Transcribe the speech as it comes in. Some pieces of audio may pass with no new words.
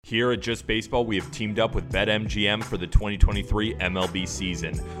Here at Just Baseball, we have teamed up with BetMGM for the 2023 MLB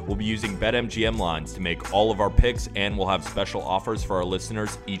season. We'll be using BetMGM lines to make all of our picks, and we'll have special offers for our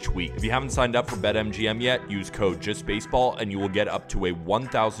listeners each week. If you haven't signed up for BetMGM yet, use code JustBaseball, and you will get up to a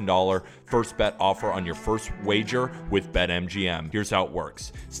 $1,000 first bet offer on your first wager with BetMGM. Here's how it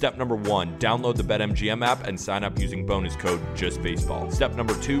works. Step number 1, download the BetMGM app and sign up using bonus code JustBaseball. Step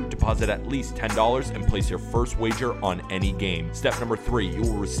number 2, deposit at least $10 and place your first wager on any game. Step number 3, you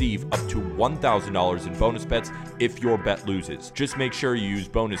will receive up to $1,000 in bonus bets if your bet loses. Just make sure you use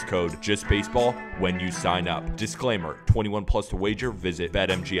bonus code JustBaseball when you sign up. Disclaimer, 21 plus to wager. Visit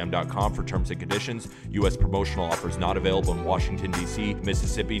BetMGM.com for terms and conditions. U.S. promotional offers not available in Washington, D.C.,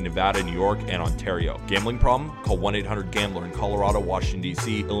 Mississippi, Nevada, New York, and Ontario. Gambling problem? Call 1-800-GAMBLER in Colorado, Washington,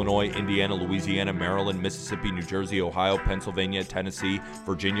 D.C., Illinois, Indiana, Louisiana, Maryland, Mississippi, New Jersey, Ohio, Pennsylvania, Tennessee,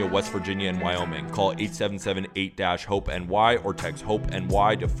 Virginia, West Virginia, and Wyoming. Call 877-8-HOPE-NY or text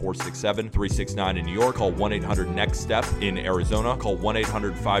HOPE-NY to 467-369 in New York. Call 1-800-NEXT-STEP in Arizona. Call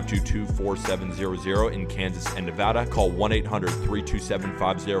 1-800-522-4700 in Kansas and Nevada. Call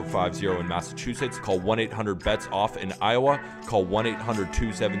 1-800-327-5050 in Massachusetts. Call 1-800-BETS-OFF in Iowa. Call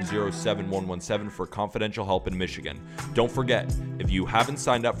 1-800-270-7117 for confidential help in Michigan. Don't forget, if you haven't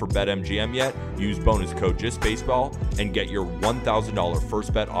signed up for BetMGM yet, use bonus code JustBaseball and get your $1,000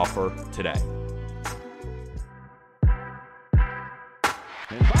 first bet offer today.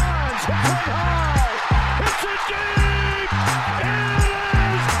 Bonds hit high. It's a deep. It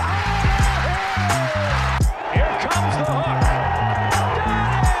is high. Here comes the hook. Got him.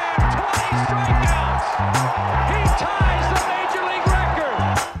 20 strikeouts. He ties the major league record.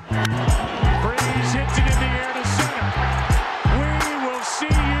 Freeze hits it in the air to center. We will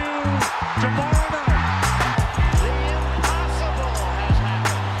see you tomorrow night. The impossible has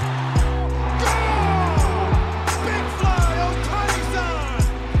happened. Goal! Big fly, Ohtani's on.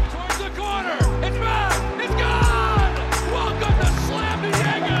 Towards the corner. It's back. It's gone. Welcome to Slam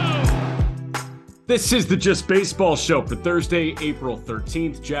Diego. This is the Just Baseball Show for Thursday, April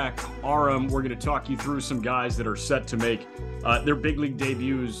 13th. Jack Aram, we're going to talk you through some guys that are set to make their big league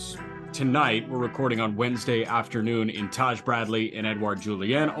debuts tonight. We're recording on Wednesday afternoon in Taj Bradley and Edouard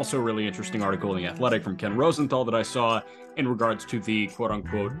Julien. Also a really interesting article in The Athletic from Ken Rosenthal that I saw in regards to the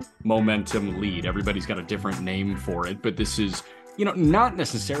quote-unquote momentum lead. Everybody's got a different name for it, but this is, not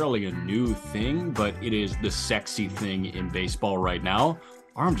necessarily a new thing, but it is the sexy thing in baseball right now.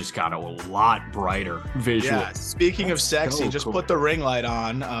 Aram just got a lot brighter visually. Yeah, speaking of sexy, just put the ring light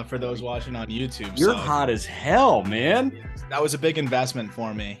on for those watching on YouTube. You're hot as hell, man. That was a big investment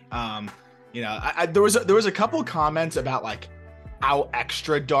for me. There was a couple comments about like how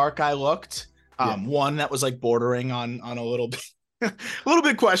extra dark I looked. One that was like bordering on a little bit a little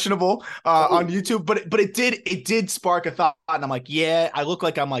bit questionable on YouTube, but it did spark a thought, and I'm like, yeah, I look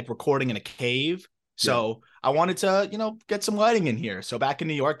like I'm like recording in a cave. So I wanted to, get some lighting in here. So back in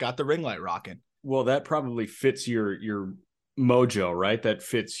New York, got the ring light rocking. Well, that probably fits your mojo, right? That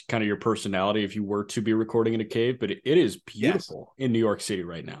fits kind of your personality if you were to be recording in a cave, but it is beautiful in New York City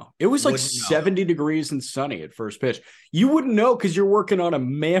right now. It was like 70 degrees and sunny at first pitch. You wouldn't know because you're working on a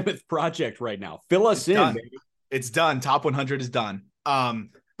mammoth project right now. Fill us in, baby. It's done. Top 100 is done. By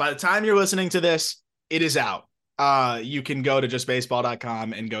the time you're listening to this, it is out. You can go to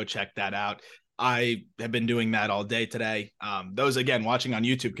justbaseball.com and go check that out. I have been doing that all day today. Those, again, watching on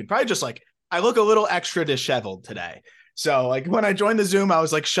YouTube can probably just I look a little extra disheveled today. So when I joined the Zoom, I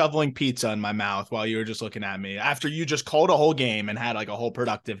was shoveling pizza in my mouth while you were just looking at me after you just called a whole game and had a whole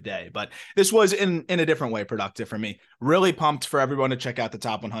productive day. But this was in a different way productive for me. Really pumped for everyone to check out the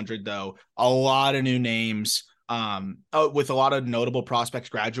top 100, though. A lot of new names with a lot of notable prospects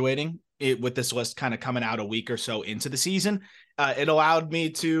graduating with this list kind of coming out a week or so into the season. It allowed me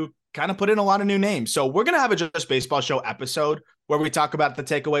to kind of put in a lot of new names. So we're going to have a Just Baseball Show episode where we talk about the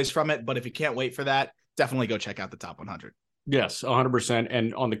takeaways from it. But if you can't wait for that, definitely go check out the top 100. Yes, 100%.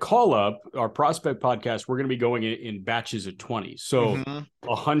 And on the call up, our prospect podcast, we're going to be going in batches of 20. So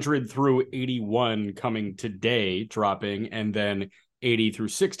 100 through 81 coming today, dropping, and then 80 through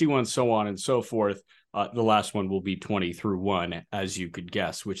 61, so on and so forth. The last one will be 20 through 1, as you could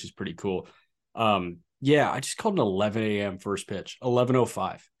guess, which is pretty cool. I just called an 11 a.m. first pitch,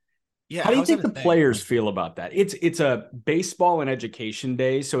 11:05. Yeah. How do you think the players feel about that? It's a baseball and education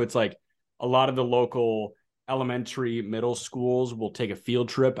day. So it's like a lot of the local elementary, middle schools will take a field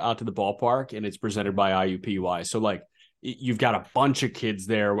trip out to the ballpark, and it's presented by IUPUI. So you've got a bunch of kids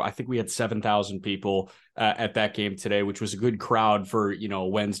there. I think we had 7,000 people at that game today, which was a good crowd for,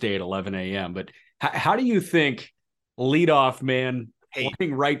 Wednesday at 11 a.m. But how do you think leadoff man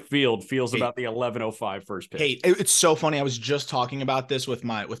playing right field feels about the 11:05 first pitch. Hey, it's so funny. I was just talking about this with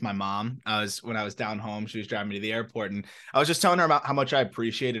my mom. When I was down home, she was driving me to the airport, and I was just telling her about how much I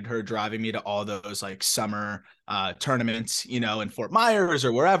appreciated her driving me to all those like summer tournaments, in Fort Myers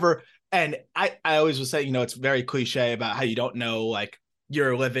or wherever. And I always was saying, it's very cliche about how you don't know like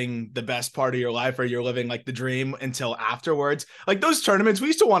you're living the best part of your life or you're living like the dream until afterwards. Like those tournaments, we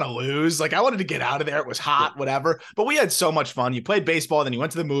used to want to lose. Like I wanted to get out of there. It was hot, whatever, but we had so much fun. You played baseball, then you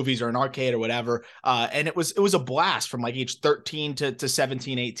went to the movies or an arcade or whatever. And it was a blast from like age 13 to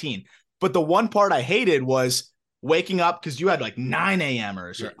 17, 18. But the one part I hated was waking up because you had like 9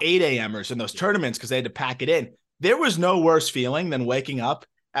 a.m.ers or 8 a.m.ers in those tournaments because they had to pack it in. There was no worse feeling than waking up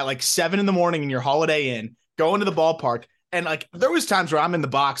at like 7 in the morning in your Holiday Inn, going to the ballpark. And like, there was times where I'm in the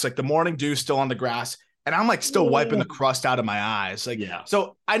box, like the morning dew still on the grass, and I'm like still wiping the crust out of my eyes. Like,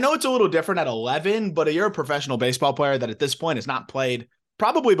 So I know it's a little different at 11, but you're a professional baseball player that at this point has not played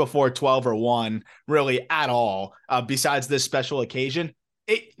probably before 12 or 1 really at all. Besides this special occasion,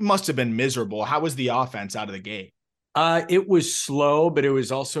 it must have been miserable. How was the offense out of the gate? It was slow, but it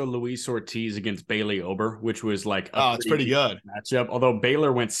was also Luis Ortiz against Bailey Ober, which was like it's pretty good matchup. Although Bailey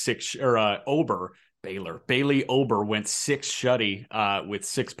Ober went 6 shutty with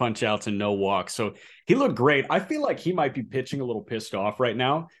 6 punch outs and no walks. So he looked great. I feel like he might be pitching a little pissed off right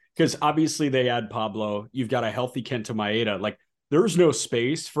now because obviously they add Pablo. You've got a healthy Kenta Maeda. Like there's no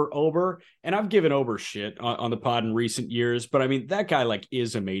space for Ober. And I've given Ober shit on the pod in recent years, but I mean, that guy like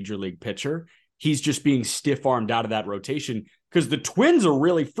is a major league pitcher. He's just being stiff-armed out of that rotation because the Twins are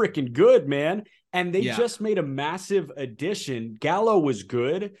really freaking good, man. And they just made a massive addition. Gallo was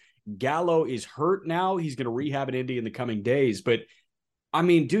good. Gallo is hurt now. He's going to rehab in Indy in the coming days. But, I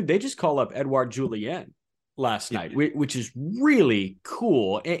mean, dude, they just call up Edouard Julien last night, which is really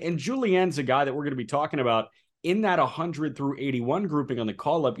cool. And Julien's a guy that we're going to be talking about in that 100 through 81 grouping on the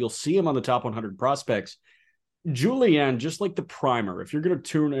call-up. You'll see him on the top 100 prospects. Julien, just like the primer, if you're going to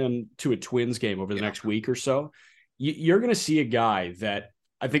tune in to a Twins game over the next week or so, you're going to see a guy that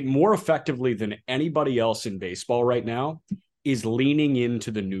I think more effectively than anybody else in baseball right now is leaning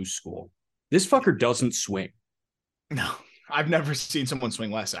into the new school. This fucker doesn't swing. No, I've never seen someone swing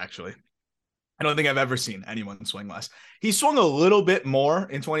less, actually. I don't think I've ever seen anyone swing less. He swung a little bit more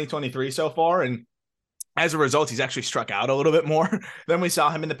in 2023 so far, and as a result, he's actually struck out a little bit more than we saw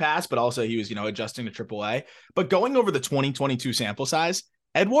him in the past, but also he was, adjusting to AAA. But going over the 2022 sample size,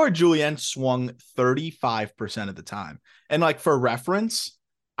 Edouard Julien swung 35% of the time. And like for reference,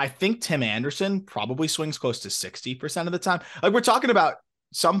 I think Tim Anderson probably swings close to 60% of the time. Like we're talking about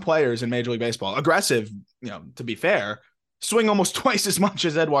some players in Major League Baseball, aggressive, to be fair, swing almost twice as much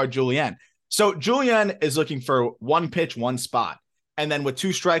as Edouard Julien. So Julien is looking for one pitch, one spot. And then with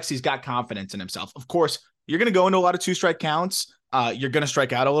 2 strikes, he's got confidence in himself. Of course, you're going to go into a lot of 2-strike counts. You're going to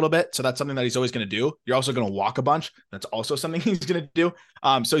strike out a little bit. So that's something that he's always going to do. You're also going to walk a bunch. That's also something he's going to do.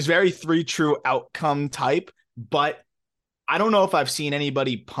 So he's very 3 true outcome type. But I don't know if I've seen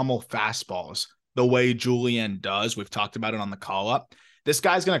anybody pummel fastballs the way Julien does. We've talked about it on the call-up. This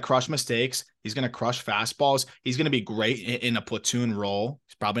guy's going to crush mistakes. He's going to crush fastballs. He's going to be great in a platoon role.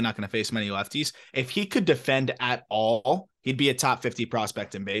 He's probably not going to face many lefties. If he could defend at all, he'd be a top 50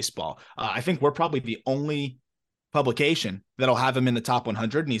 prospect in baseball. I think we're probably the only publication that'll have him in the top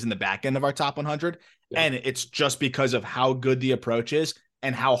 100, and he's in the back end of our top 100. Yeah. And it's just because of how good the approach is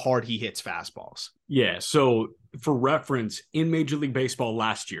and how hard he hits fastballs. Yeah. So for reference, in Major League Baseball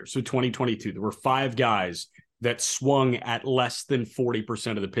last year, so 2022, there were 5 guys that swung at less than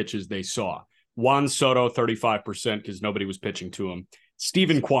 40% of the pitches they saw. Juan Soto, 35%, because nobody was pitching to him.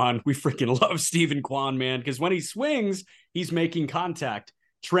 Steven Kwan, we freaking love Steven Kwan, man, because when he swings, he's making contact.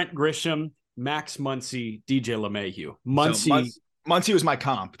 Trent Grisham, Max Muncy, DJ LeMahieu. Muncy was my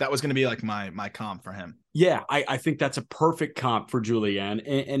comp. That was going to be like my comp for him. Yeah, I think that's a perfect comp for Julien.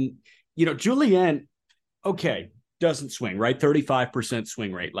 And Julien, okay, doesn't swing, right? 35%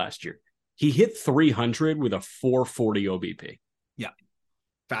 swing rate last year. He hit 300 with a 440 OBP. Yeah.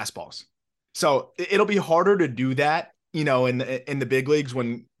 Fastballs. So it'll be harder to do that, in the big leagues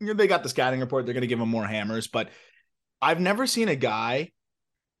when they got the scouting report, they're going to give him more hammers. But I've never seen a guy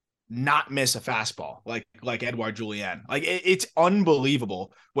not miss a fastball like Edouard Julien. Like it's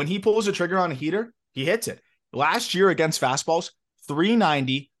unbelievable. When he pulls a trigger on a heater, he hits it. Last year against fastballs,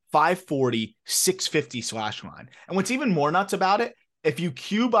 390, 540, 650 slash line. And what's even more nuts about it, if you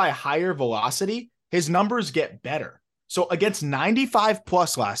cue by higher velocity, his numbers get better. So against 95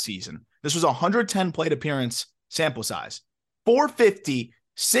 plus last season, this was a 110 plate appearance sample size, 450,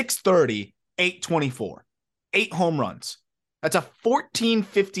 630, 824, 8 home runs. That's a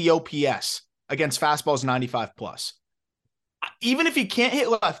 1450 OPS against fastballs 95 plus. Even if he can't hit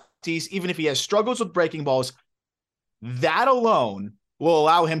lefties, even if he has struggles with breaking balls, that alone will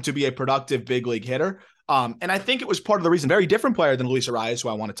allow him to be a productive big league hitter. And I think it was part of the reason, very different player than Luis Arraez, who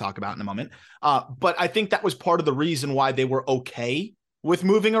I want to talk about in a moment. But I think that was part of the reason why they were okay with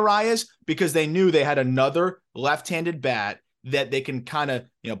moving Arraez, because they knew they had another left-handed bat that they can kind of,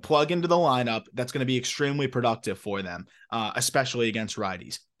 plug into the lineup that's going to be extremely productive for them, especially against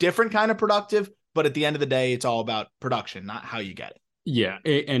righties. Different kind of productive, but at the end of the day, it's all about production, not how you get it. Yeah,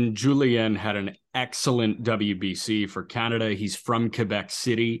 and Julien had an excellent WBC for Canada. He's from Quebec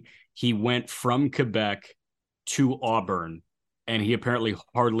City. He went from Quebec to Auburn, and he apparently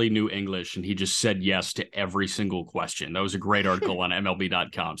hardly knew English, and he just said yes to every single question. That was a great article on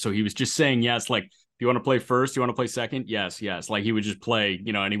MLB.com. So he was just saying yes, like, do you want to play first? Do you want to play second? Yes, yes. Like he would just play,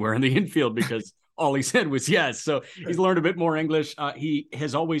 anywhere in the infield because all he said was yes. So he's learned a bit more English. He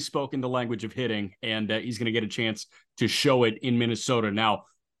has always spoken the language of hitting, and he's going to get a chance to show it in Minnesota. Now,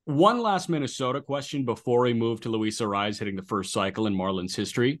 one last Minnesota question before we move to Luis Arraez hitting the first cycle in Marlins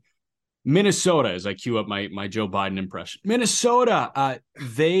history. Minnesota, as I cue up my Joe Biden impression. Minnesota,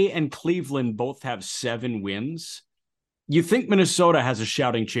 they and Cleveland both have 7 wins. You think Minnesota has a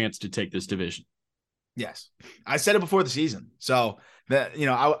shouting chance to take this division? Yes. I said it before the season. So that,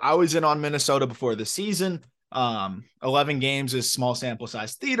 I was in on Minnesota before the season. 11 games is small sample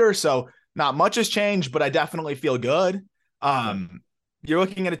size theater. So not much has changed, but I definitely feel good. You're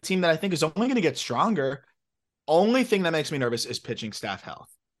looking at a team that I think is only going to get stronger. Only thing that makes me nervous is pitching staff health,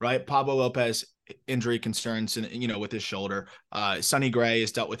 right? Pablo Lopez injury concerns, and with his shoulder. Sonny Gray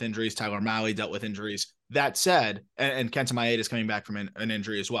has dealt with injuries. Tyler Mahle dealt with injuries. That said, and Kenta Maeda is coming back from an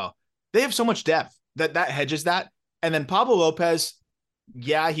injury as well. They have so much depth that hedges that. And then Pablo Lopez,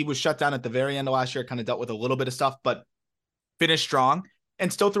 yeah, he was shut down at the very end of last year, kind of dealt with a little bit of stuff, but finished strong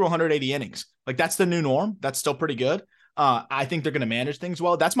and still threw 180 innings. Like that's the new norm. That's still pretty good. I think they're going to manage things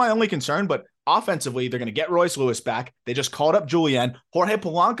well. That's my only concern, but offensively, they're going to get Royce Lewis back. They just called up Julien. Jorge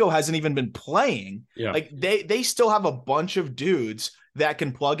Polanco hasn't even been playing. Yeah. Like they still have a bunch of dudes that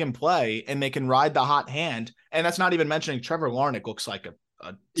can plug and play, and they can ride the hot hand. And that's not even mentioning Trevor Larnach looks like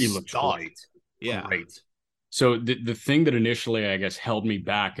he looks great. Yeah. Great. So the thing that initially, I guess, held me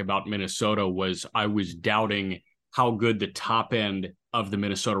back about Minnesota was I was doubting how good the top end of the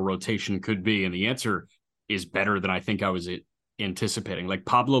Minnesota rotation could be. And the answer is better than I think I was anticipating. Like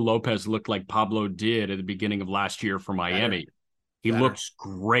Pablo Lopez looked like Pablo did at the beginning of last year for Miami. He looks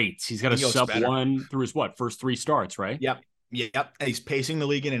great. He's got a sub-1 through his first 3 starts, right? Yep. And he's pacing the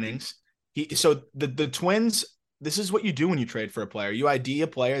league in innings. So the Twins, this is what you do when you trade for a player. You ID a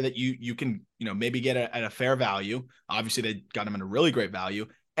player that you can, maybe get at a fair value. Obviously, they got him at a really great value,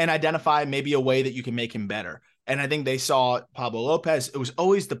 and identify maybe a way that you can make him better. And I think they saw Pablo Lopez. It was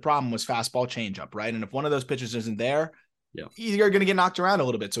always the problem was fastball changeup, right? And if one of those pitches isn't there, you're going to get knocked around a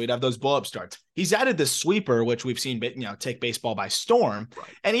little bit. So he'd have those blow-up starts. He's added this sweeper, which we've seen, take baseball by storm. Right.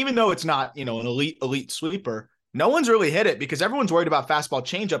 And even though it's not, an elite sweeper, no one's really hit it because everyone's worried about fastball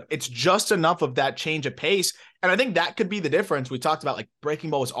changeup. It's just enough of that change of pace. And I think that could be the difference. We talked about like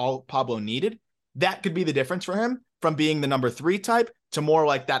breaking ball was all Pablo needed. That could be the difference for him from being the number 3 type to more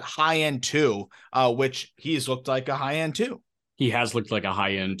like that high end 2, which he's looked like a high end 2. He has looked like a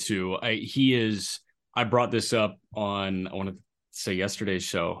high end 2. I brought this up on, I want to say yesterday's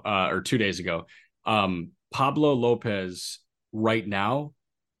show or 2 days ago. Pablo Lopez right now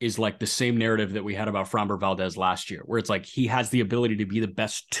is like the same narrative that we had about Framber Valdez last year, where it's like he has the ability to be the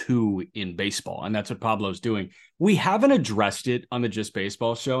best 2 in baseball. And that's what Pablo's doing. We haven't addressed it on the Just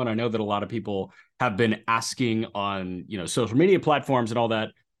Baseball show. And I know that a lot of people have been asking on, social media platforms and all that,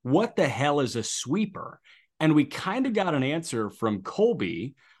 what the hell is a sweeper? And we kind of got an answer from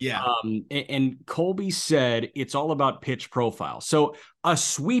Colby. Yeah. And Colby said it's all about pitch profile. So a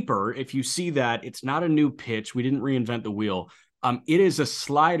sweeper, if you see that, it's not a new pitch. We didn't reinvent the wheel. It is a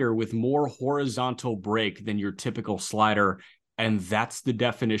slider with more horizontal break than your typical slider, and that's the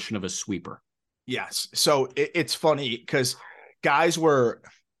definition of a sweeper. Yes. So it's funny because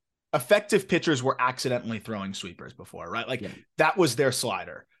effective pitchers were accidentally throwing sweepers before, right? Like that was their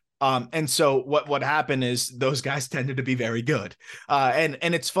slider. And so what happened is those guys tended to be very good. And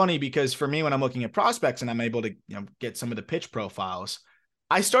it's funny because for me, when I'm looking at prospects and I'm able to get some of the pitch profiles,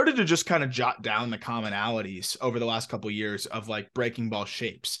 I started to just kind of jot down the commonalities over the last couple of years of like breaking ball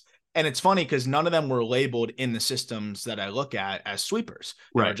shapes. And it's funny because none of them were labeled in the systems that I look at as sweepers.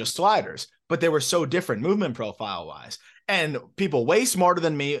 They were just sliders, but they were so different movement profile wise. And people way smarter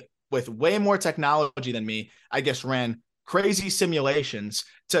than me with way more technology than me, I guess, ran crazy simulations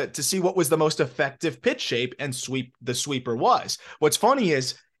to see what was the most effective pitch shape and the sweeper was. What's funny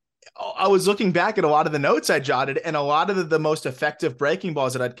is I was looking back at a lot of the notes I jotted, and a lot of the most effective breaking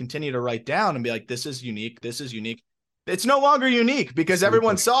balls that I'd continue to write down and be like, this is unique. This is unique. It's no longer unique because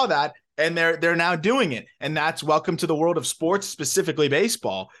everyone saw that and they're now doing it. And that's welcome to the world of sports, specifically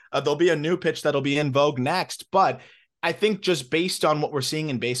baseball. There'll be a new pitch that'll be in vogue next. But I think just based on what we're seeing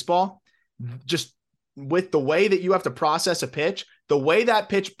in baseball, just with the way that you have to process a pitch, the way that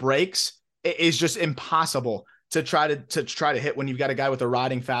pitch breaks is just impossible to try to hit when you've got a guy with a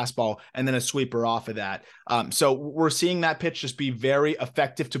riding fastball and then a sweeper off of that. So we're seeing that pitch just be very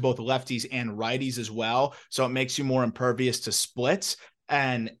effective to both lefties and righties as well. So it makes you more impervious to splits.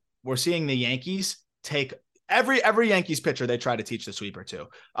 And we're seeing the Yankees take every Yankees pitcher they try to teach the sweeper to.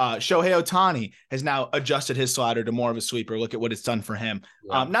 Shohei Ohtani has now adjusted his slider to more of a sweeper. Look at what it's done for him.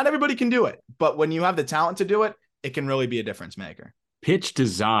 Yeah. Not everybody can do it, but when you have the talent to do it, it can really be a difference maker. Pitch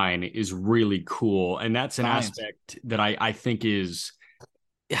design is really cool. And that's an aspect that I think is,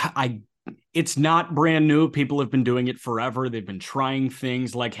 it's not brand new. People have been doing it forever. They've been trying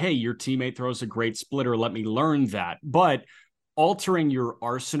things like, hey, your teammate throws a great splitter. Let me learn that. But altering your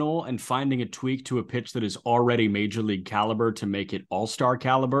arsenal and finding a tweak to a pitch that is already major league caliber to make it all-star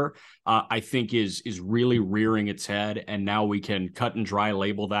caliber, I think is really rearing its head. And now we can cut and dry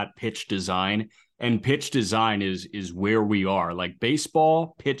label that pitch design. And pitch design is where we are. Like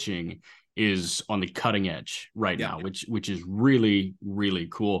baseball pitching is on the cutting edge right now, which is really, really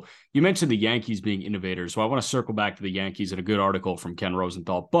cool. You mentioned the Yankees being innovators. So I want to circle back to the Yankees and a good article from Ken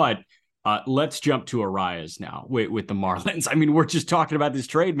Rosenthal. But let's jump to Arraez now with the Marlins. I mean, we're just talking about this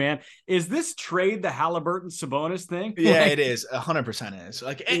trade, man. Is this trade the Halliburton-Sabonis thing? Yeah, it is. 100% is.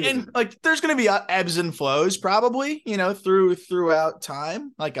 Like, and like, there's going to be ebbs and flows probably, throughout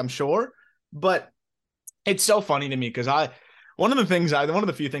time, like I'm sure. But it's so funny to me because one of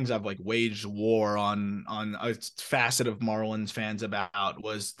the few things I've like waged war on a facet of Marlins fans about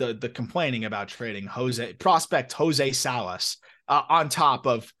was the complaining about trading prospect Jose Salas on top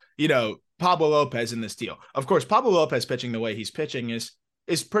of, Pablo Lopez in this deal. Of course, Pablo Lopez pitching the way he's pitching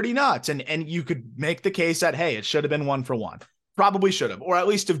is pretty nuts. And you could make the case that, hey, it should have been 1-for-1. Probably should have, or at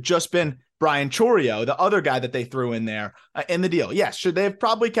least have just been Brian Chorio, the other guy that they threw in there in the deal. Yes, should they have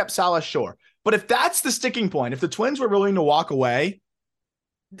probably kept Salas? Sure. But if that's the sticking point, if the Twins were willing to walk away,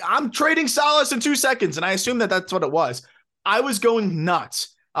 I'm trading Salas in 2 seconds. And I assume that that's what it was. I was going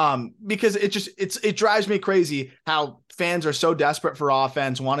nuts because it drives me crazy how fans are so desperate for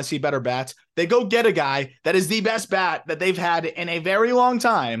offense, want to see better bats. They go get a guy that is the best bat that they've had in a very long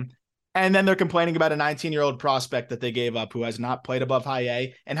time. And then they're complaining about a 19-year-old prospect that they gave up who has not played above high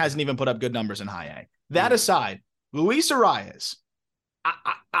A and hasn't even put up good numbers in high A. That aside, Luis Arraez,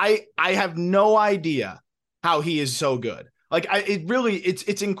 I have no idea how he is so good. Like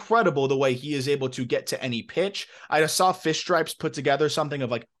it's incredible the way he is able to get to any pitch. I just saw Fish Stripes put together something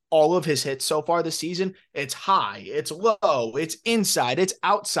of like all of his hits so far this season. It's high, it's low, it's inside, it's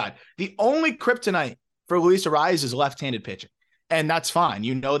outside. The only kryptonite for Luis Arraez is left-handed pitching. And that's fine.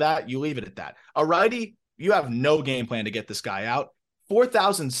 You know that. You leave it at that. A righty, you have no game plan to get this guy out.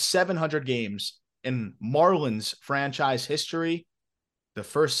 4,700 games in Marlins franchise history. The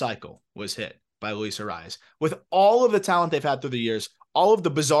first cycle was hit by Luis Arraez. With all of the talent they've had through the years, all of the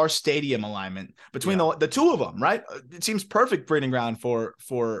bizarre stadium alignment between the two of them, right? It seems perfect breeding ground for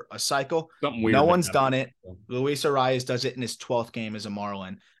a cycle. Something weird. No one's done it. Luis Arraez does it in his 12th game as a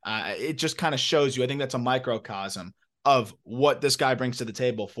Marlin. It just kind of shows you. I think that's a microcosm of what this guy brings to the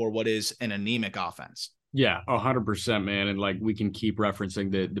table for what is an anemic offense. Yeah, 100%, man. And like we can keep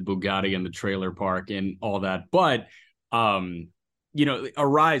referencing the Bugatti and the trailer park and all that. But,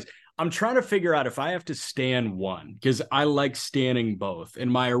 Arraez, I'm trying to figure out if I have to stan one, because I like standing both.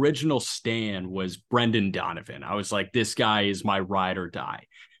 And my original stan was Brendan Donovan. I was like, this guy is my ride or die.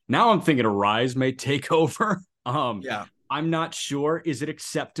 Now I'm thinking Arraez may take over. I'm not sure. Is it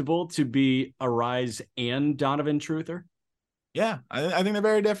acceptable to be Arraez and Donovan truther? Yeah, I think they're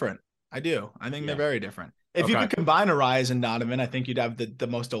very different. I do. I think they're very different. If you could combine Arraez and Donovan, I think you'd have the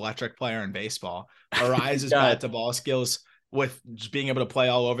most electric player in baseball. Arraez's bat-to-ball skills with just being able to play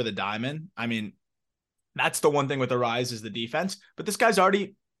all over the diamond. I mean, that's the one thing with Arraez is the defense. But this guy's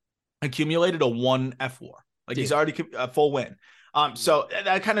already accumulated a 1 F4. Like he's already a full win. So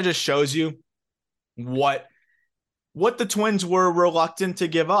that kind of just shows you what the Twins were reluctant to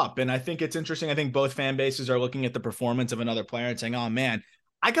give up. And I think it's interesting. I think both fan bases are looking at the performance of another player and saying, oh man,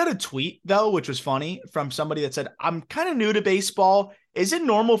 I got a tweet though, which was funny from somebody that said, I'm kind of new to baseball. Is it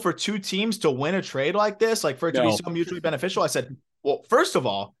normal for two teams to win a trade like this? Like for it to be so mutually beneficial? I said, well, first of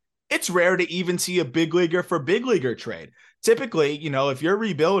all, it's rare to even see a big leaguer for big leaguer trade. Typically, if you're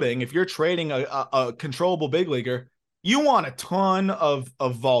rebuilding, if you're trading a controllable big leaguer, you want a ton of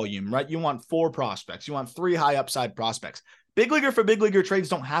volume, right? You want 4 prospects. You want 3 high upside prospects. Big leaguer for big leaguer trades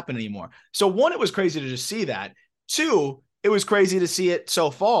don't happen anymore. So 1, it was crazy to just see that. 2, it was crazy to see it so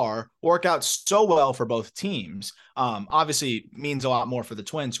far work out so well for both teams. Obviously means a lot more for the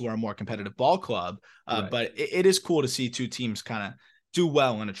Twins, who are a more competitive ball club. Right. But it is cool to see 2 teams kind of do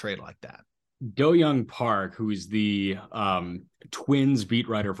well in a trade like that. Do-Young Park, who is the Twins beat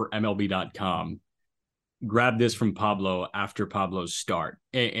writer for MLB.com, grabbed this from Pablo after Pablo's start.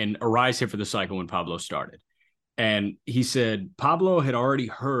 And Arraez hit for the cycle when Pablo started. And he said Pablo had already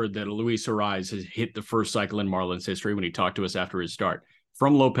heard that Luis Arraez has hit the first cycle in Marlins history when he talked to us after his start.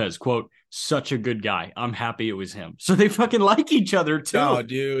 From Lopez, quote, "Such a good guy. I'm happy it was him." So they fucking like each other too. No,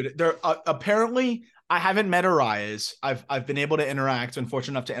 dude. They're apparently, I haven't met Arraez. I've been able to interact, been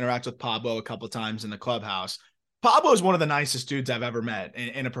fortunate enough to interact with Pablo a couple of times in the clubhouse. Pablo is one of the nicest dudes I've ever met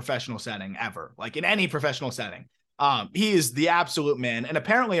in a professional setting ever, like in any professional setting. He is the absolute man. And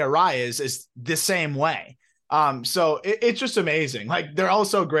apparently Arraez is the same way. So it's just amazing. Like, they're all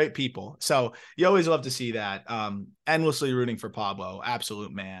so great people. So you always love to see that. Endlessly rooting for Pablo.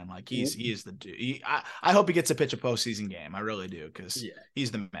 Absolute man. Like, he is the dude. I hope he gets to pitch a postseason game. I really do. Cause he's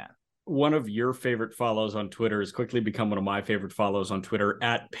the man. One of your favorite follows on Twitter has quickly become one of my favorite follows on Twitter,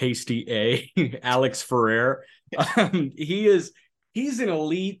 at Pasty A, Alex Ferrer. He's an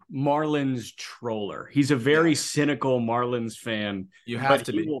elite Marlins troller. He's a very cynical Marlins fan. You have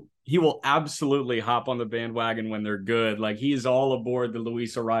to be. He will absolutely hop on the bandwagon when they're good. Like, he is all aboard the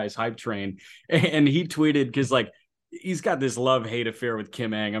Luis Arraez hype train. And he tweeted, because like he's got this love-hate affair with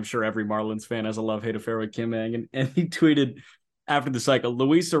Kim Ng. I'm sure every Marlins fan has a love-hate affair with Kim Ng. And he tweeted after the cycle,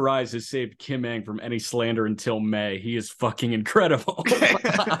 "Luis Arraez has saved Kim Ng from any slander until May. He is fucking incredible."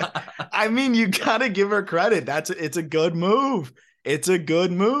 I mean, you gotta give her credit. It's a good move. It's a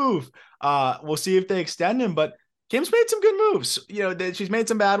good move. We'll see if they extend him, but Kim's made some good moves. You know, she's made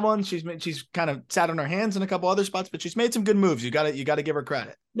some bad ones. She's kind of sat on her hands in a couple other spots, but she's made some good moves. You gotta give her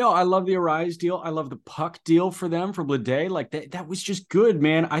credit. No, I love the Arraez deal. I love the Puck deal for them from Bleday. Like, that was just good,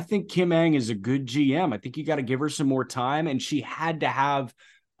 man. I think Kim Ng is a good GM. I think you got to give her some more time, and she had to have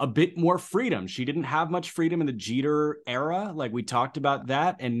a bit more freedom. She didn't have much freedom in the Jeter era. Like, we talked about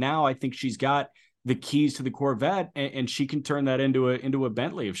that. And now I think she's got the keys to the Corvette, and she can turn that into a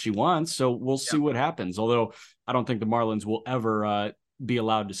Bentley if she wants. So we'll see what happens. Although I don't think the Marlins will ever be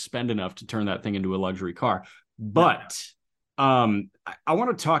allowed to spend enough to turn that thing into a luxury car. But I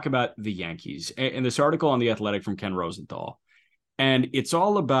want to talk about the Yankees and this article on The Athletic from Ken Rosenthal. And it's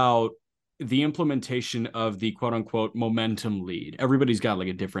all about the implementation of the quote unquote momentum lead. Everybody's got like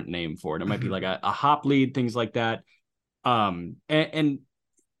a different name for it. It might be like a hop lead, things like that. And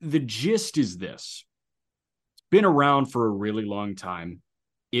the gist is this: it's been around for a really long time.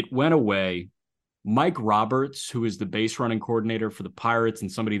 It went away. Mike Roberts, who is the base running coordinator for the Pirates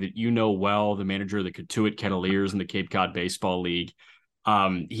and somebody that you know well, the manager of the Katuitt Kettleers in the Cape Cod Baseball League,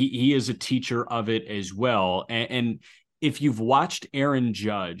 he is a teacher of it as well. And if you've watched Aaron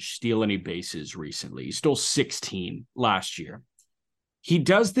Judge steal any bases recently, he stole 16 last year. He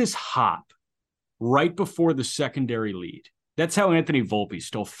does this hop right before the secondary lead. That's how Anthony Volpe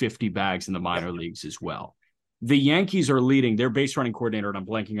stole 50 bags in the minor leagues as well. The Yankees are leading. Their base running coordinator, and I'm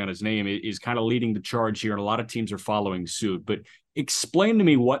blanking on his name, is kind of leading the charge here, and a lot of teams are following suit. But explain to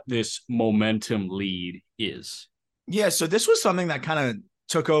me what this momentum lead is. Yeah, so this was something that kind of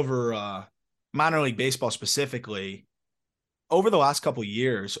took over minor league baseball specifically over the last couple of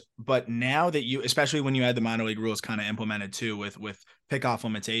years. But now that especially when you had the minor league rules kind of implemented too with pickoff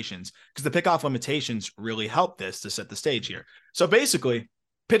limitations, because the pickoff limitations really help this to set the stage here. So basically,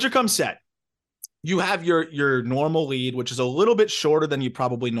 pitcher comes set. You have your normal lead, which is a little bit shorter than you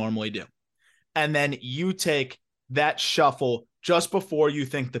probably normally do. And then you take that shuffle just before you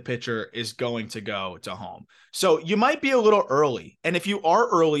think the pitcher is going to go to home. So you might be a little early. And if you are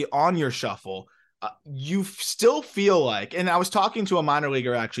early on your shuffle, you still feel like, and I was talking to a minor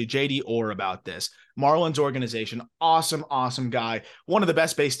leaguer, actually, JD Orr, about this. Marlins organization, awesome guy. One of the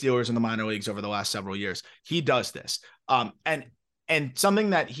best base stealers in the minor leagues over the last several years. He does this. And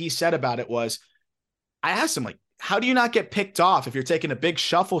something that he said about it was, I asked him, like, how do you not get picked off if you're taking a big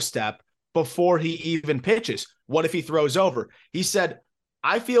shuffle step before he even pitches? What if he throws over? He said,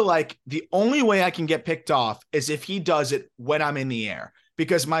 I feel like the only way I can get picked off is if he does it when I'm in the air,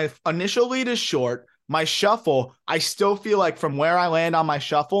 because my initial lead is short. My shuffle, I still feel like from where I land on my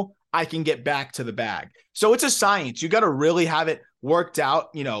shuffle, I can get back to the bag. So it's a science. You got to really have it worked out,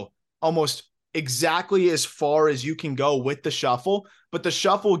 almost exactly as far as you can go with the shuffle. But the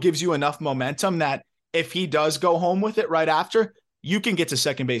shuffle gives you enough momentum that if he does go home with it right after, you can get to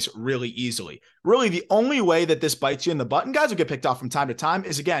second base really easily. Really, the only way that this bites you in the butt, and guys will get picked off from time to time,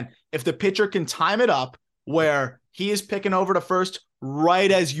 is, again, if the pitcher can time it up where he is picking over to first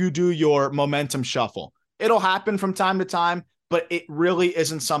right as you do your momentum shuffle. It'll happen from time to time, but it really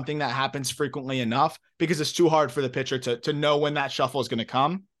isn't something that happens frequently enough because it's too hard for the pitcher to know when that shuffle is going to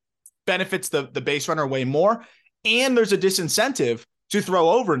come. Benefits the base runner way more. And there's a disincentive to throw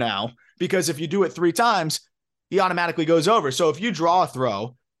over now, because if you do it 3 times, he automatically goes over. So if you draw a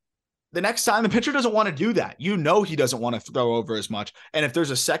throw, the next time the pitcher doesn't want to do that. You know he doesn't want to throw over as much. And if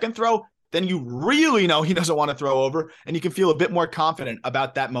there's a second throw, then you really know he doesn't want to throw over, and you can feel a bit more confident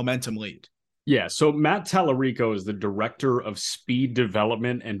about that momentum lead. Yeah, so Matt Tallarico is the director of speed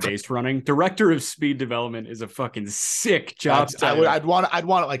development and base running. Director of speed development is a fucking sick job. I'd want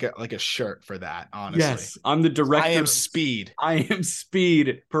it like a shirt for that, honestly. Yes, I'm the director. I am speed. I am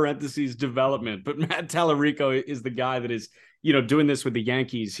speed, parentheses, development. But Matt Tallarico is the guy that is, doing this with the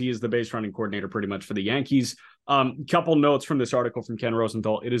Yankees. He is the base running coordinator pretty much for the Yankees. Couple notes from this article from Ken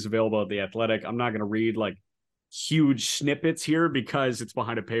Rosenthal. It is available at The Athletic. I'm not going to read huge snippets here because it's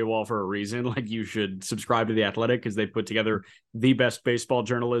behind a paywall for a reason. You should subscribe to The Athletic because they put together the best baseball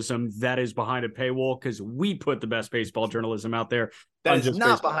journalism that is behind a paywall, because we put the best baseball journalism out there. That is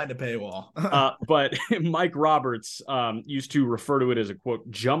not behind a paywall. But Mike Roberts used to refer to it as a, quote,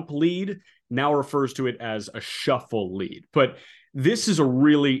 jump lead, now refers to it as a shuffle lead. But this is a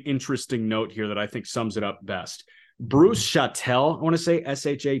really interesting note here that I think sums it up best. Bruce Chattel, I want to say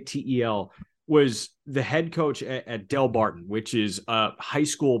Shatel, was the head coach at Del Barton, which is a high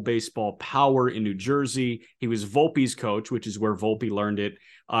school baseball power in New Jersey. He was Volpe's coach, which is where Volpe learned it.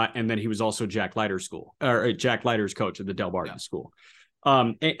 And then he was also Jack Leiter's coach at the Del Barton school.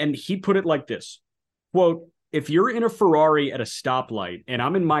 And he put it like this, quote, if you're in a Ferrari at a stoplight and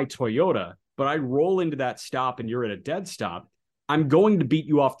I'm in my Toyota, but I roll into that stop and you're at a dead stop, I'm going to beat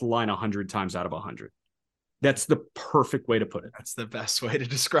you off the line 100 times out of 100. That's the perfect way to put it. That's the best way to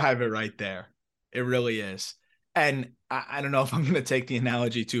describe it right there. It really is. And I don't know if I'm going to take the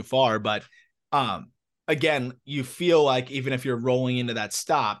analogy too far, but again, you feel like even if you're rolling into that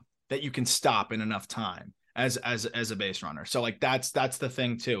stop, that you can stop in enough time as a base runner. So that's the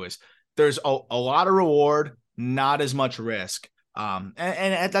thing too, is there's a lot of reward, not as much risk. And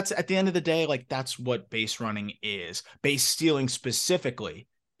that's at the end of the day, that's what base running is. Base stealing specifically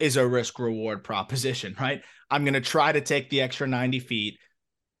is a risk reward proposition, right? I'm going to try to take the extra 90 feet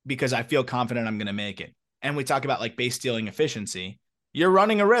because I feel confident I'm going to make it. And we talk about base stealing efficiency. You're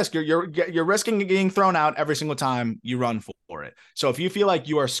running a risk. You're risking getting thrown out every single time you run for it. So if you feel like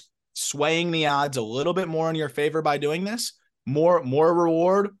you are swaying the odds a little bit more in your favor by doing this, more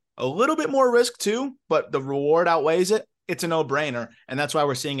reward, a little bit more risk too, but the reward outweighs it, it's a no-brainer. And that's why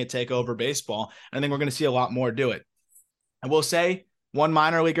we're seeing it take over baseball. And I think we're going to see a lot more do it. I will say one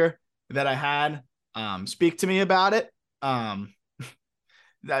minor leaguer that I had speak to me about it,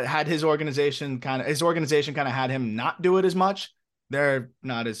 that had his organization kind of had him not do it as much. They're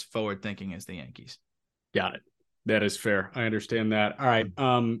not as forward thinking as the Yankees. Got it. That is fair. I understand that. All right.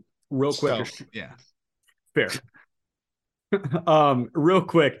 Real quick. Yeah. Fair. Real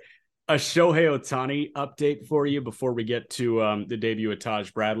quick, a Shohei Ohtani update for you before we get to the debut of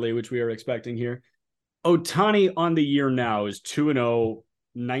Taj Bradley, which we are expecting here. Ohtani on the year now is 2-0,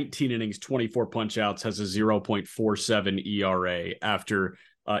 19 innings, 24 punch outs, has a 0.47 ERA after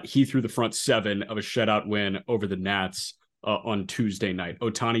he threw the front 7 of a shutout win over the Nats on Tuesday night.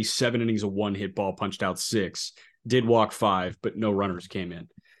 Ohtani, 7 innings, a 1-hit ball, punched out 6, did walk 5, but no runners came in.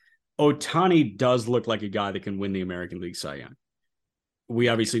 Ohtani does look like a guy that can win the American League Cy Young. We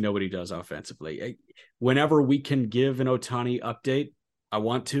obviously know what he does offensively. Whenever we can give an Ohtani update, I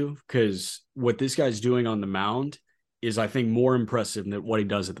want to, because what this guy's doing on the mound is, I think, more impressive than what he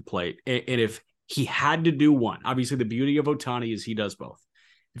does at the plate. And if he had to do one, obviously the beauty of Ohtani is he does both.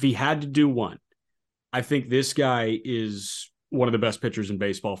 If he had to do one, I think this guy is one of the best pitchers in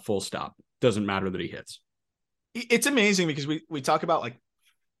baseball, full stop. Doesn't matter that he hits. It's amazing because we talk about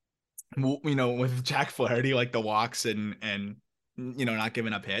with Jack Flaherty, the walks and not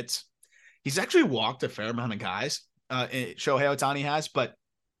giving up hits. He's actually walked a fair amount of guys. Shohei Ohtani has, but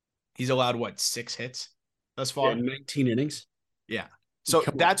he's allowed 6 hits thus far? 19 innings. Yeah. So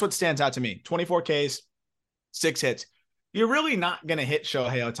that's what stands out to me. 24 Ks, 6 hits. You're really not going to hit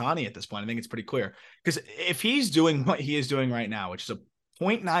Shohei Ohtani at this point. I think it's pretty clear. Because if he's doing what he is doing right now, which is a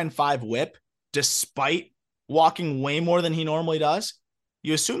 0.95 whip, despite walking way more than he normally does,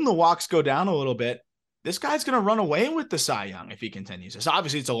 you assume the walks go down a little bit. This guy's going to run away with the Cy Young if he continues this.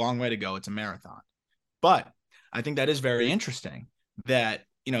 Obviously, it's a long way to go. It's a marathon. But I think that is very interesting that,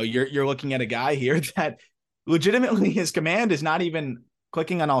 you're looking at a guy here that legitimately his command is not even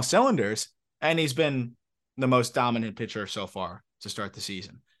clicking on all cylinders, and he's been the most dominant pitcher so far to start the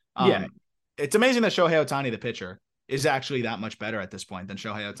season. Yeah. It's amazing that Shohei Ohtani, the pitcher, is actually that much better at this point than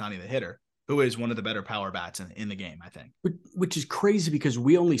Shohei Ohtani, the hitter, who is one of the better power bats in the game, I think. Which is crazy because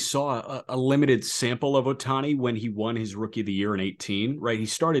we only saw a limited sample of Ohtani when he won his Rookie of the Year in 2018, right? He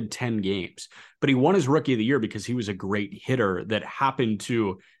started 10 games, but he won his Rookie of the Year because he was a great hitter that happened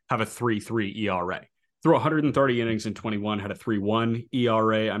to have a 3.3 ERA. Threw 130 innings in 21, had a 3.1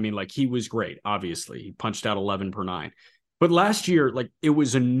 ERA. I mean, like, he was great, obviously. He punched out 11 per 9. But last year, like, it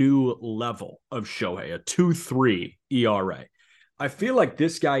was a new level of Shohei, a 2.3 ERA. I feel like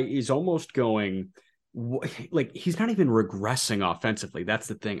this guy is almost going, like, he's not even regressing offensively. That's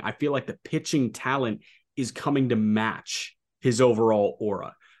the thing. I feel like the pitching talent is coming to match his overall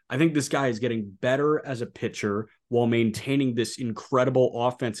aura. I think this guy is getting better as a pitcher while maintaining this incredible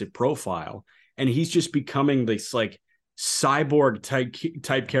offensive profile. And he's just becoming this, like, cyborg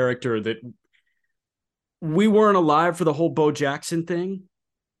type character that we weren't alive for the whole Bo Jackson thing.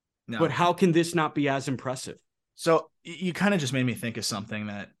 No. But how can this not be as impressive? So you kind of just made me think of something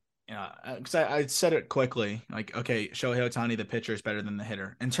that, because I said it quickly, like, okay, Shohei Ohtani, the pitcher, is better than the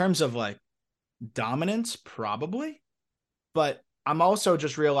hitter. In terms of, like, dominance, probably. But I'm also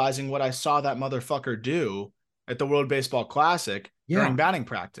just realizing what I saw that motherfucker do at the World Baseball Classic during batting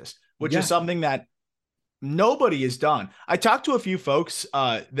practice, which is something that nobody has done. I talked to a few folks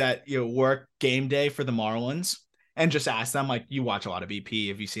that work game day for the Marlins and just asked them, like, you watch a lot of BP.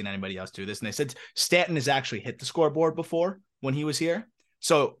 Have you seen anybody else do this? And they said Stanton has actually hit the scoreboard before when he was here.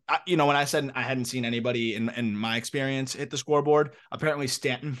 So, when I said I hadn't seen anybody in my experience hit the scoreboard, apparently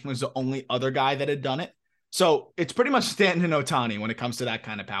Stanton was the only other guy that had done it. So it's pretty much Stanton and Ohtani when it comes to that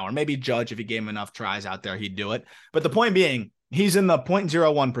kind of power. Maybe Judge, if he gave him enough tries out there, he'd do it. But the point being, he's in the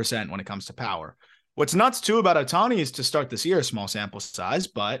 0.01% when it comes to power. What's nuts, too, about Ohtani is to start this year, small sample size,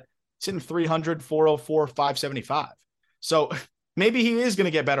 but it's hitting 300, 404, 575. So maybe he is going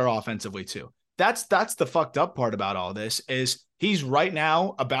to get better offensively, too. That's the fucked up part about all this is he's right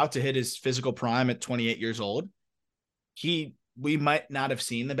now about to hit his physical prime at 28 years old. We might not have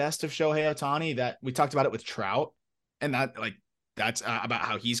seen the best of Shohei Ohtani. That we talked about it with Trout, and that's about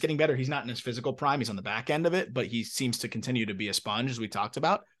how he's getting better. He's not in his physical prime. He's on the back end of it, but he seems to continue to be a sponge, as we talked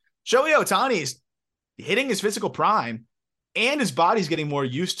about. Shohei Ohtani is hitting his physical prime, and his body's getting more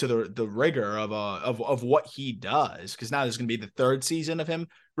used to the rigor of what he does. Because now there's going to be the third season of him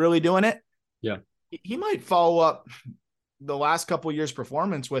really doing it. Yeah, he might follow up the last couple of years'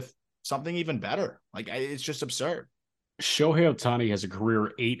 performance with something even better. Like, it's just absurd. Shohei Ohtani has a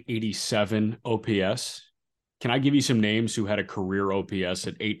career 887 OPS. Can I give you some names who had a career OPS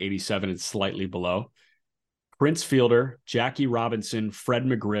at 887 and slightly below? Prince Fielder, Jackie Robinson, Fred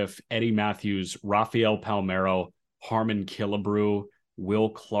McGriff, Eddie Matthews, Rafael Palmeiro, Harmon Killebrew, Will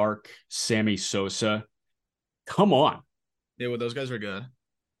Clark, Sammy Sosa. Come on. Yeah, well, those guys were good.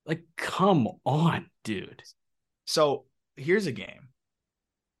 Like, come on, dude. So here's a game.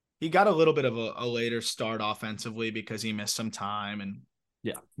 He got a little bit of a later start offensively because he missed some time, and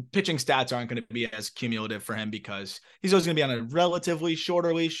pitching stats aren't going to be as cumulative for him because he's always going to be on a relatively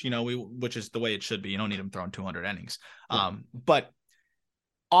shorter leash, which is the way it should be. You don't need him throwing 200 innings. Yeah. But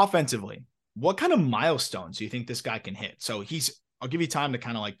offensively, what kind of milestones do you think this guy can hit? So I'll give you time to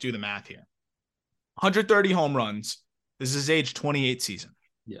kind of like do the math here. 130 home runs. This is his age 28 season.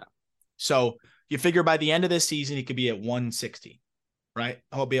 Yeah. So you figure by the end of this season, he could be at 160. Right?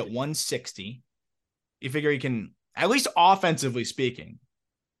 He'll be at 160. You figure he can, at least offensively speaking,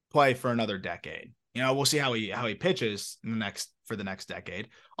 play for another decade. We'll see how he pitches for the next decade.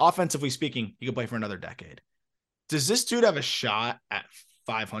 Offensively speaking, he could play for another decade. Does this dude have a shot at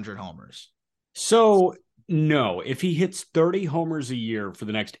 500 homers? So, no. If he hits 30 homers a year for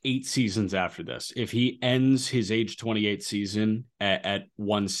the next 8 seasons after this, if he ends his age 28 season at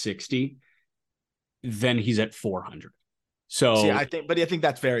 160, then he's at 400. So I think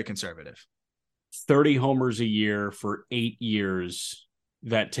that's very conservative. 30 homers a year for 8 years.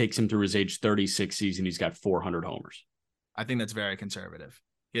 That takes him through his age 36 season. He's got 400 homers. I think that's very conservative.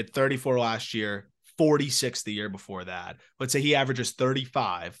 He had 34 last year, 46 the year before that. Let's say he averages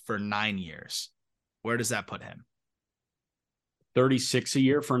 35 for 9 years. Where does that put him? 36 a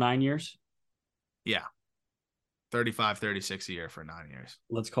year for 9 years? Yeah. 35, 36 a year for 9 years.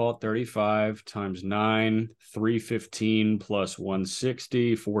 Let's call it 35 times 9, 315 plus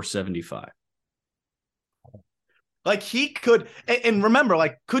 160, 475. Like, he could, and remember,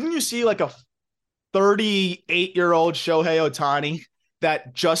 like, couldn't you see like a 38-year-old Shohei Ohtani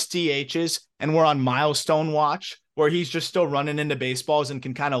that just DHs and we're on milestone watch where he's just still running into baseballs and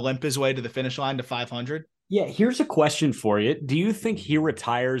can kind of limp his way to the finish line to 500? Yeah, here's a question for you. Do you think he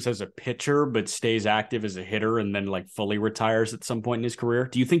retires as a pitcher but stays active as a hitter and then like fully retires at some point in his career?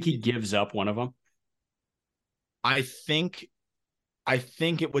 Do you think he gives up one of them? I think I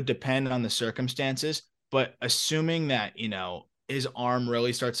think it would depend on the circumstances, but assuming that, his arm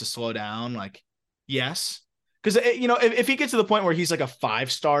really starts to slow down, like, yes. Because, if he gets to the point where he's like a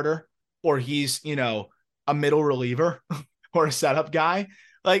 5 starter or he's, a middle reliever or a setup guy,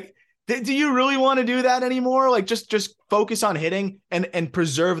 like, do you really want to do that anymore? Like, just focus on hitting and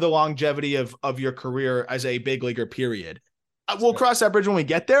preserve the longevity of your career as a big leaguer, period. We'll cross that bridge when we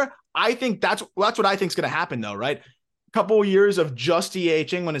get there. I think that's what I think is going to happen, though, right? Couple of years of just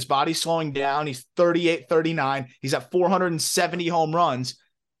DHing when his body's slowing down. He's 38, 39. He's at 470 home runs.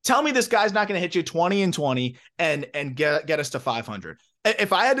 Tell me this guy's not going to hit you 20 and 20 and get us to 500.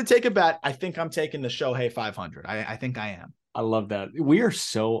 If I had to take a bet, I think I'm taking the Shohei 500. I think I am. I love that. We are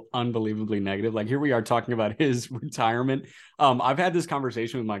so unbelievably negative. Like here we are talking about his retirement. I've had this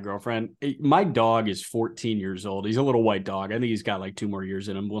conversation with my girlfriend. My dog is 14 years old. He's a little white dog. I think he's got like 2 more years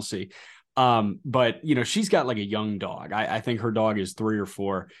in him. We'll see. But she's got like a young dog. I think her dog is 3 or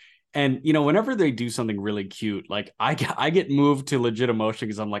 4. And, whenever they do something really cute, like I get moved to legit emotion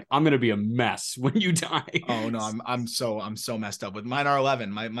because I'm like, I'm going to be a mess when you die. Oh no, I'm so messed up with mine are 11.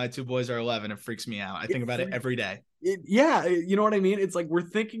 My 2 boys are 11. It freaks me out. I think about it every day. Yeah. You know what I mean? It's like, we're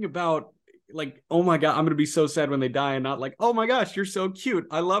thinking about like, oh my God, I'm going to be so sad when they die and not like, oh my gosh, you're so cute.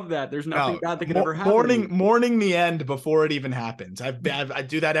 I love that. There's nothing bad that could ever happen. Mourning the end before it even happens. I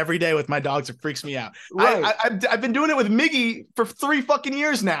do that every day with my dogs. It freaks me out. Right. I've been doing it with Miggy for 3 fucking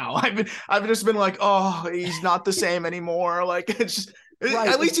years now. I've just been like, oh, he's not the same anymore. Like it's just, right.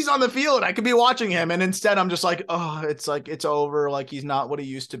 At least he's on the field. I could be watching him. And instead I'm just like, oh, it's over. Like he's not what he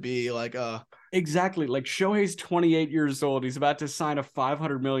used to be. Like, exactly. Like Shohei's 28 years old. He's about to sign a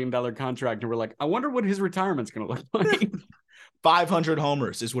 $500 million contract. And we're like, I wonder what his retirement's going to look like. 500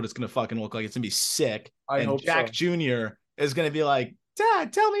 homers is what it's going to fucking look like. It's going to be sick. I hope Jack so. Jr. is going to be like,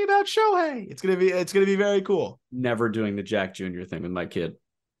 Dad, tell me about Shohei. It's going to be very cool. Never doing the Jack Jr. thing with my kid.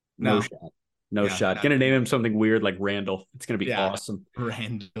 No shot. No. Gonna name him something weird like Randall. It's gonna be awesome.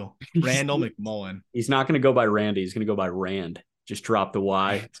 Randall McMullen. He's not gonna go by Randy. He's gonna go by Rand. Just drop the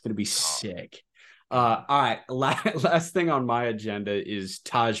Y. It's gonna be sick. All right. Last thing on my agenda is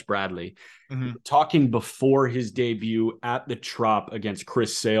Taj Bradley. Mm-hmm. Talking before his debut at the Trop against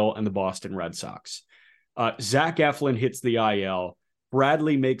Chris Sale and the Boston Red Sox. Zach Eflin hits the IL.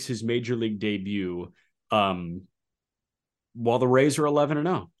 Bradley makes his major league debut while the Rays are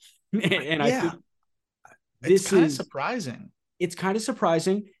 11-0. And I think it's kind of surprising. It's kind of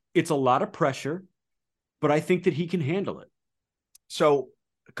surprising. It's a lot of pressure, but I think that he can handle it. So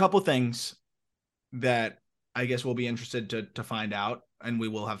a couple things that I guess we'll be interested to find out, and we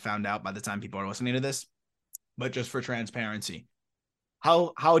will have found out by the time people are listening to this, but just for transparency,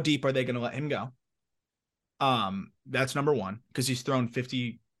 how deep are they going to let him go? That's number one, because he's thrown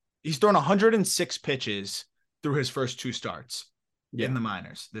 106 pitches through his first 2 starts in the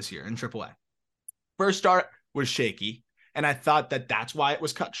minors this year in AAA. First start was shaky, and I thought that that's why it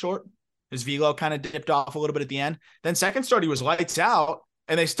was cut short. His velo kind of dipped off a little bit at the end. Then second start, he was lights out,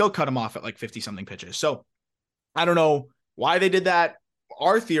 and they still cut him off at like 50-something pitches. So I don't know why they did that.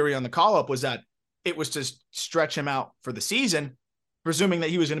 Our theory on the call-up was that it was to stretch him out for the season, presuming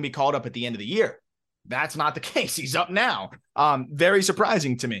that he was going to be called up at the end of the year. That's not the case. He's up now. Very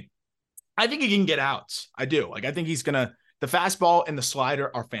surprising to me. I think he can get outs. I do. Like, I think he's going to, the fastball and the slider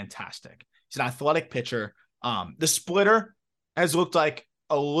are fantastic. He's an athletic pitcher. The splitter has looked like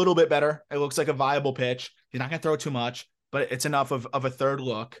a little bit better. It looks like a viable pitch. He's not going to throw too much, but it's enough of a third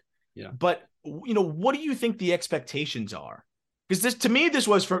look. Yeah. But, what do you think the expectations are? Because to me, this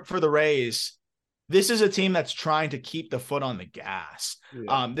was for the Rays. This is a team that's trying to keep the foot on the gas.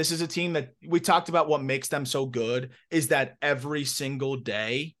 Yeah. This is a team that we talked about. What makes them so good is that every single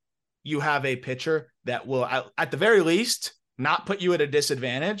day you have a pitcher that will, at the very least, not put you at a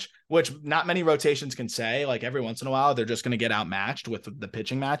disadvantage, which not many rotations can say. Like every once in a while, they're just going to get outmatched with the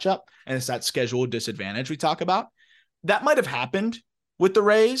pitching matchup. And it's that scheduled disadvantage we talk about. That might have happened with the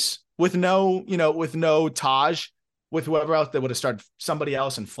Rays with no Taj, with whoever else that would have started somebody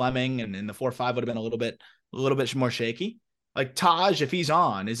else and Fleming, and in the 4-5 would have been a little bit more shaky. Like Taj, if he's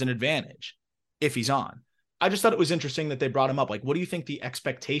on, is an advantage if he's on. I just thought it was interesting that they brought him up. Like, what do you think the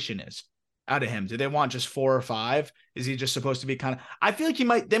expectation is out of him? Do they want just 4 or 5? Is he just supposed to be kind of, I feel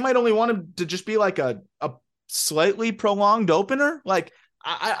like they might only want him to just be like a slightly prolonged opener. Like,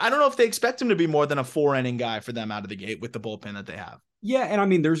 I don't know if they expect him to be more than a 4-inning guy for them out of the gate with the bullpen that they have. Yeah. And I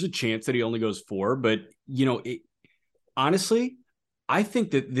mean, there's a chance that he only goes 4, but honestly, I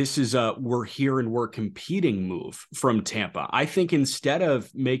think that this is a we're here and we're competing move from Tampa. I think instead of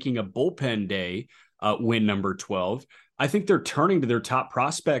making a bullpen day win number 12, I think they're turning to their top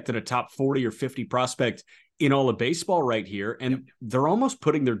prospect and a top 40 or 50 prospect in all of baseball right here. And they're almost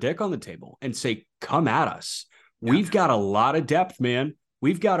putting their dick on the table and say, come at us. Yeah. We've got a lot of depth, man.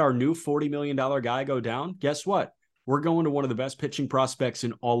 We've got our new $40 million guy go down. Guess what? We're going to one of the best pitching prospects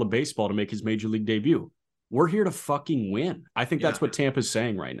in all of baseball to make his major league debut. We're here to fucking win. I think that's what Tampa's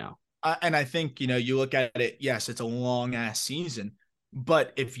saying right now. And I think, you look at it, yes, it's a long ass season,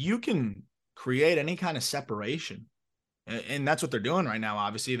 but if you can create any kind of separation, and that's what they're doing right now.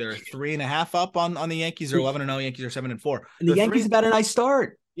 Obviously they're 3.5 up on the Yankees. They're 11-0. Yankees are 7-4. And the Yankees have had a nice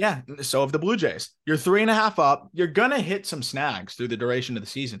start. Yeah. So have the Blue Jays. You're 3.5 up. You're going to hit some snags through the duration of the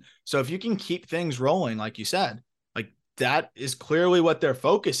season. So if you can keep things rolling, like you said, like that is clearly what their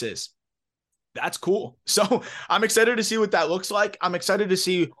focus is. That's cool. So I'm excited to see what that looks like. I'm excited to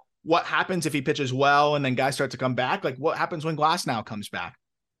see what happens if he pitches well and then guys start to come back. Like what happens when Glasnow comes back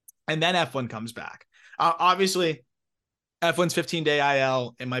and then F1 comes back. Obviously, F1's 15-day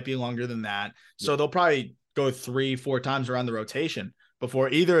IL. It might be longer than that. So they'll probably go 3-4 times around the rotation before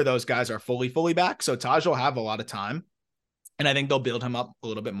either of those guys are fully back. So Taj will have a lot of time. And I think they'll build him up a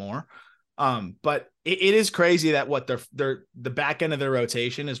little bit more. But it is crazy that the back end of their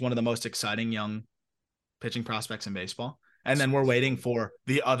rotation is one of the most exciting young pitching prospects in baseball. And then we're waiting for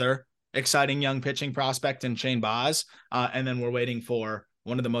the other exciting young pitching prospect in Shane Baz. And then we're waiting for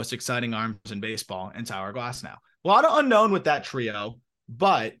one of the most exciting arms in baseball in Tyler Glasnow. A lot of unknown with that trio,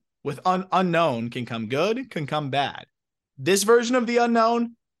 but with unknown can come good, can come bad. This version of the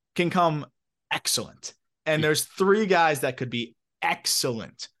unknown can come excellent. And there's 3 guys that could be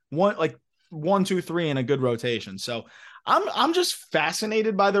excellent. 1, 2, 3 in a good rotation. So I'm just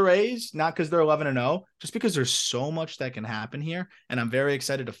fascinated by the Rays, not because they're 11-0, just because there's so much that can happen here. And I'm very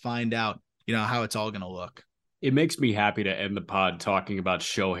excited to find out, how it's all going to look. It makes me happy to end the pod talking about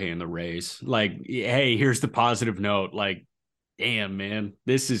Shohei and the Rays. Like, hey, here's the positive note. Like, damn, man,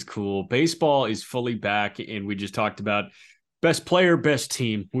 this is cool. Baseball is fully back. And we just talked about best player, best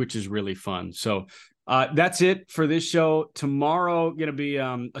team, which is really fun. So that's it for this show. Tomorrow, going to be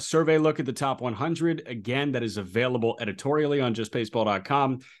a survey look at the top 100. Again, that is available editorially on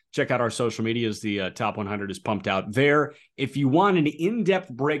justbaseball.com. Check out our social medias. The top 100 is pumped out there. If you want an in-depth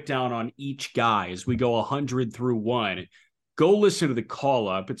breakdown on each guy as we go 100 through 1, go listen to the Call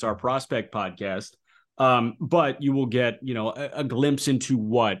Up. It's our prospect podcast. But you will get, a glimpse into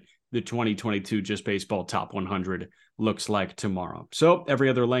what the 2022 Just Baseball Top 100 looks like tomorrow. So every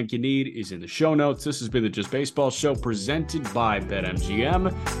other link you need is in the show notes. This has been the Just Baseball Show presented by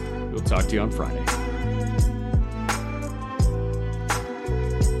BetMGM. We'll talk to you on Friday.